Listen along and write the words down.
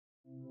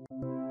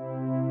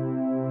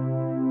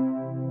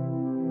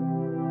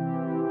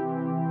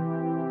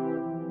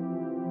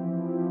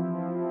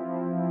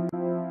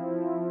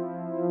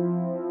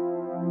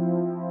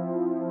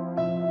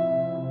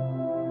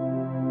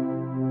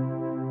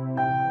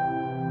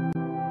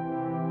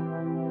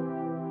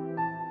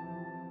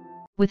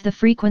With the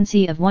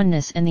frequency of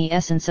oneness and the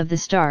essence of the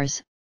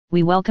stars,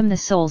 we welcome the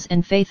souls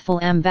and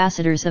faithful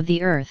ambassadors of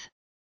the earth.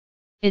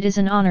 It is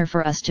an honor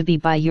for us to be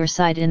by your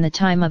side in the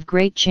time of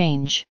great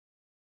change.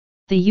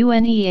 The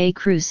UNEA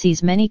crew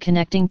sees many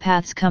connecting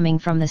paths coming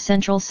from the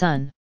central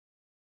sun.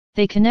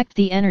 They connect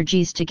the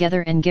energies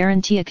together and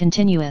guarantee a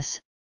continuous,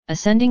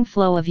 ascending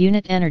flow of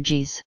unit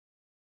energies.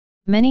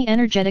 Many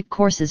energetic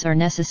courses are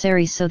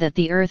necessary so that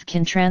the earth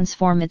can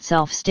transform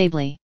itself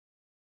stably.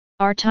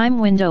 Our time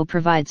window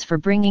provides for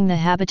bringing the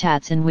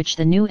habitats in which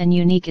the new and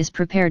unique is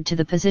prepared to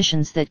the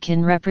positions that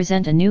can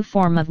represent a new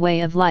form of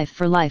way of life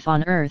for life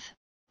on Earth,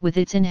 with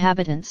its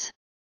inhabitants.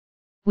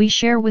 We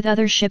share with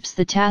other ships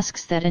the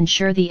tasks that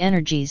ensure the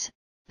energies,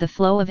 the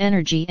flow of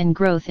energy and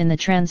growth in the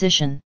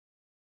transition.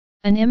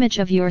 An image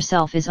of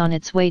yourself is on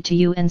its way to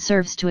you and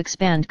serves to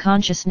expand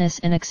consciousness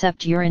and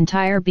accept your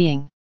entire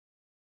being.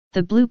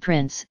 The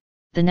blueprints,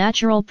 the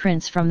natural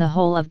prints from the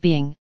whole of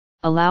being,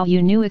 allow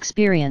you new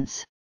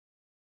experience.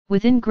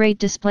 Within great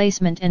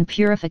displacement and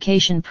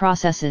purification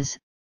processes,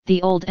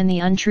 the old and the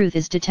untruth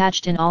is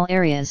detached in all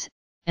areas,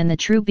 and the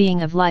true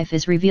being of life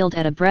is revealed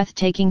at a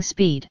breathtaking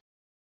speed.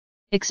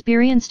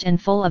 Experienced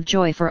and full of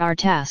joy for our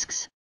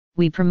tasks,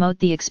 we promote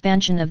the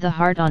expansion of the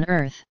heart on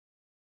earth.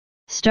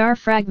 Star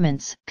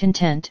fragments,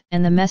 content,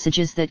 and the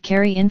messages that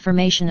carry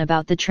information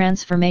about the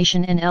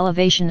transformation and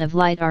elevation of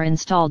light are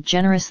installed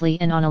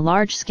generously and on a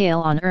large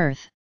scale on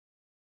earth.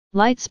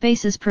 Light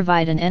spaces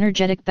provide an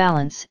energetic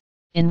balance,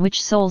 in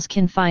which souls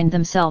can find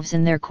themselves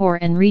in their core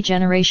and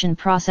regeneration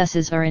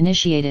processes are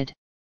initiated.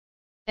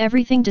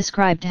 Everything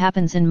described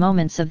happens in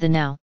moments of the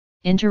now,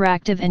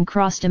 interactive and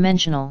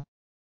cross-dimensional.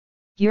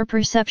 Your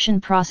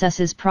perception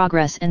processes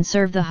progress and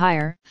serve the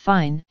higher,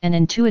 fine, and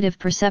intuitive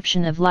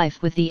perception of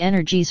life with the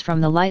energies from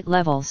the light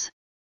levels.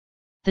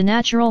 The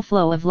natural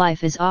flow of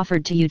life is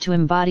offered to you to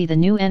embody the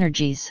new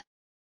energies.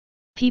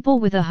 People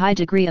with a high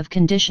degree of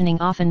conditioning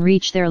often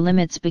reach their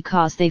limits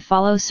because they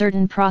follow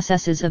certain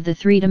processes of the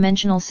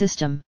three-dimensional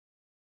system.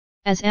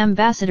 As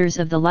ambassadors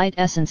of the light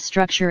essence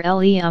structure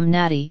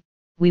Illuminati,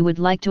 we would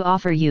like to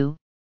offer you,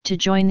 to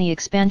join the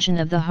expansion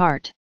of the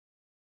heart.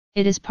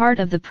 It is part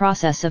of the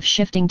process of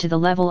shifting to the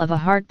level of a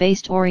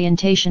heart-based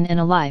orientation in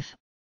a life,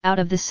 out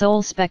of the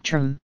soul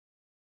spectrum.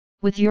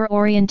 With your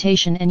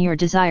orientation and your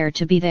desire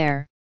to be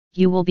there,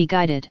 you will be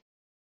guided.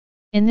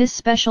 In this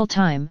special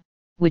time,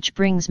 which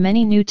brings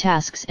many new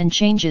tasks and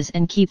changes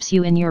and keeps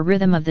you in your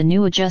rhythm of the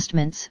new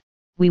adjustments,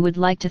 we would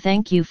like to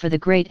thank you for the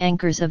great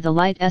anchors of the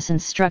light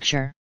essence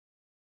structure.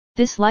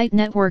 This light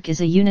network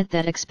is a unit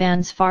that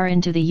expands far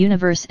into the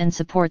universe and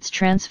supports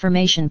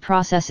transformation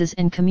processes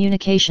and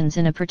communications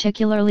in a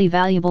particularly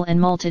valuable and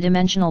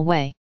multidimensional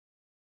way.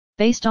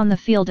 Based on the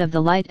field of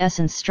the light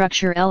essence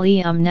structure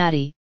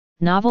Illuminati,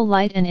 novel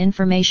light and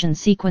information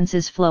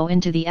sequences flow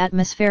into the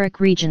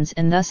atmospheric regions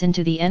and thus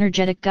into the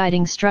energetic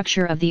guiding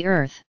structure of the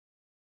Earth.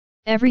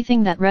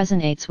 Everything that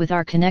resonates with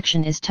our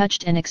connection is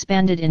touched and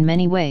expanded in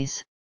many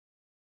ways.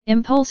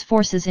 Impulse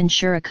forces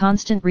ensure a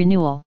constant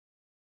renewal.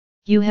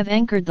 You have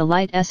anchored the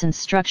light essence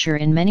structure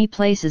in many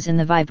places in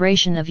the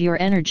vibration of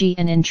your energy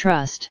and in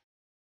trust.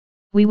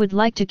 We would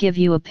like to give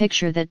you a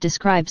picture that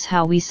describes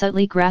how we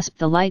subtly grasp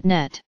the light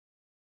net.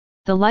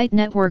 The light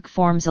network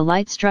forms a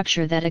light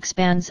structure that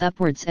expands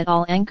upwards at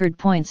all anchored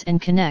points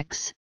and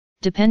connects,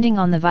 depending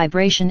on the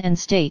vibration and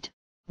state,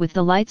 with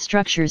the light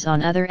structures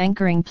on other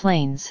anchoring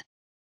planes.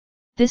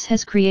 This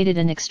has created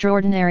an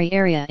extraordinary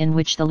area in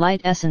which the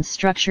light essence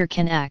structure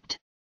can act.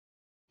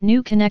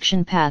 New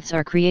connection paths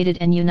are created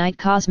and unite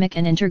cosmic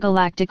and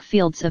intergalactic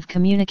fields of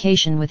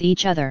communication with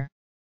each other.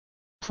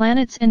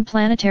 Planets and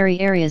planetary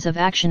areas of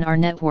action are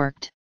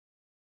networked.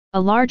 A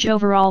large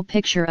overall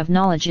picture of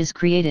knowledge is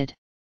created.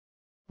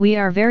 We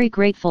are very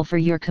grateful for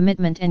your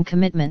commitment and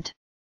commitment.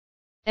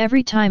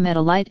 Every time at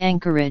a light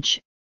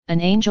anchorage,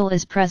 an angel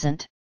is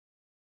present.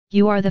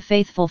 You are the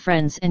faithful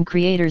friends and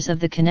creators of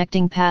the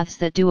connecting paths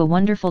that do a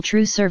wonderful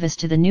true service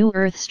to the new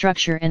earth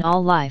structure and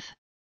all life.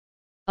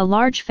 A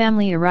large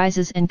family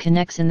arises and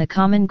connects in the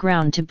common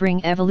ground to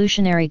bring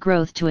evolutionary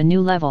growth to a new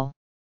level.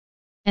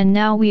 And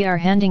now we are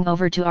handing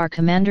over to our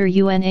commander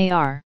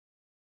UNAR.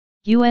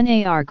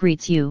 UNAR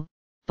greets you,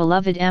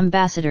 beloved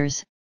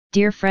ambassadors,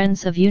 dear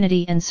friends of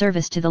unity and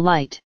service to the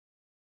light.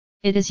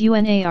 It is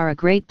UNAR a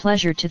great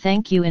pleasure to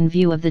thank you in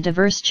view of the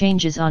diverse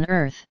changes on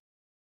Earth.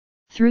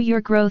 Through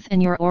your growth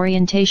and your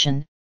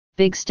orientation,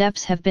 big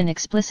steps have been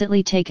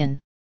explicitly taken.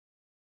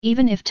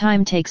 Even if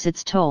time takes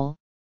its toll,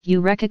 you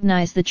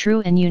recognize the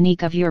true and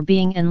unique of your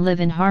being and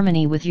live in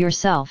harmony with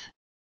yourself.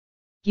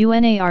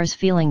 UNAR's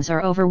feelings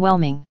are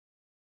overwhelming.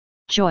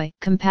 Joy,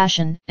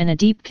 compassion, and a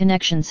deep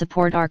connection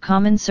support our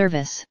common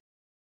service.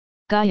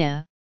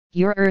 Gaia,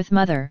 your Earth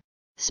Mother,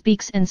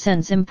 speaks and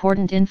sends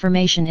important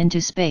information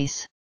into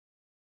space.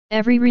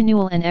 Every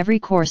renewal and every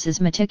course is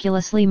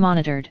meticulously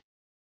monitored.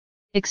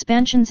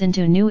 Expansions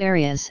into new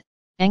areas,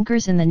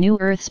 anchors in the new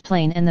Earth's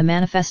plane and the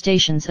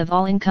manifestations of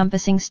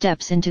all-encompassing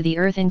steps into the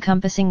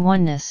Earth-encompassing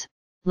oneness,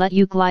 let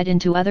you glide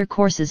into other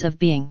courses of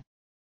being.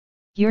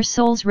 Your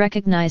souls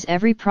recognize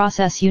every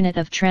process unit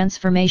of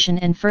transformation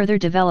and further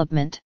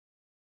development.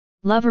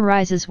 Love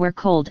arises where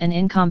cold and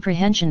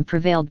incomprehension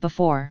prevailed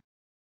before.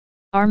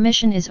 Our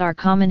mission is our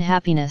common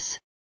happiness.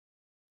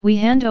 We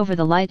hand over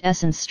the light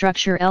essence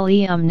structure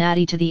Lem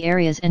Nadi to the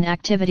areas and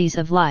activities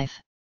of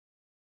life.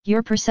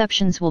 Your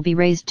perceptions will be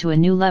raised to a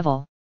new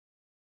level.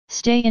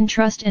 Stay in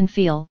trust and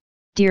feel,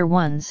 dear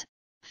ones,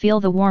 feel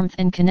the warmth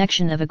and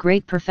connection of a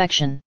great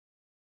perfection.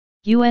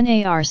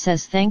 UNEA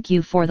says thank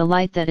you for the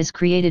light that is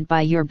created by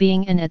your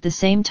being and at the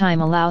same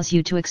time allows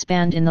you to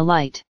expand in the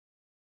light.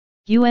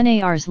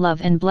 UNEA's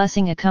love and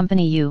blessing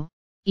accompany you,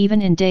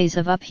 even in days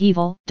of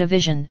upheaval,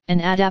 division,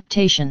 and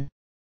adaptation.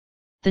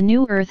 The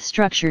new earth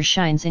structure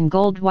shines in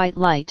gold-white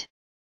light.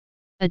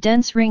 A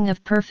dense ring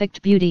of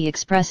perfect beauty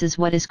expresses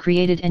what is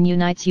created and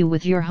unites you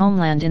with your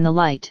homeland in the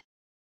light.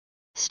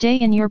 Stay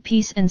in your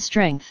peace and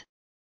strength.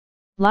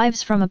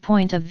 Lives from a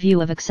point of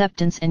view of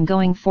acceptance and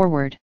going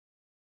forward.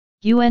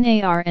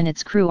 UNEA and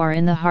its crew are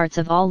in the hearts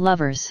of all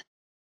lovers.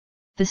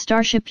 The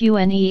Starship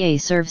UNEA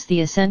serves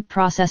the ascent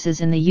processes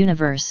in the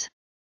universe.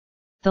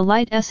 The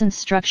light essence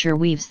structure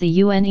weaves the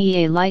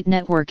UNEA light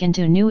network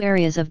into new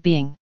areas of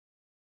being.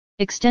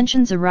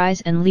 Extensions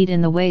arise and lead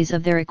in the ways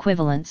of their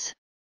equivalents.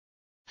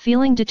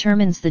 Feeling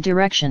determines the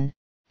direction,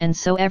 and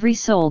so every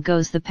soul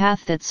goes the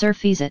path that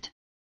surfaces it.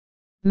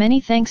 Many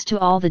thanks to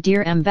all the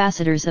dear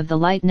ambassadors of the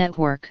light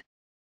network.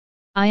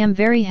 I am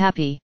very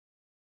happy.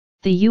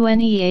 The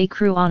UNEA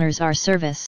crew honors our service.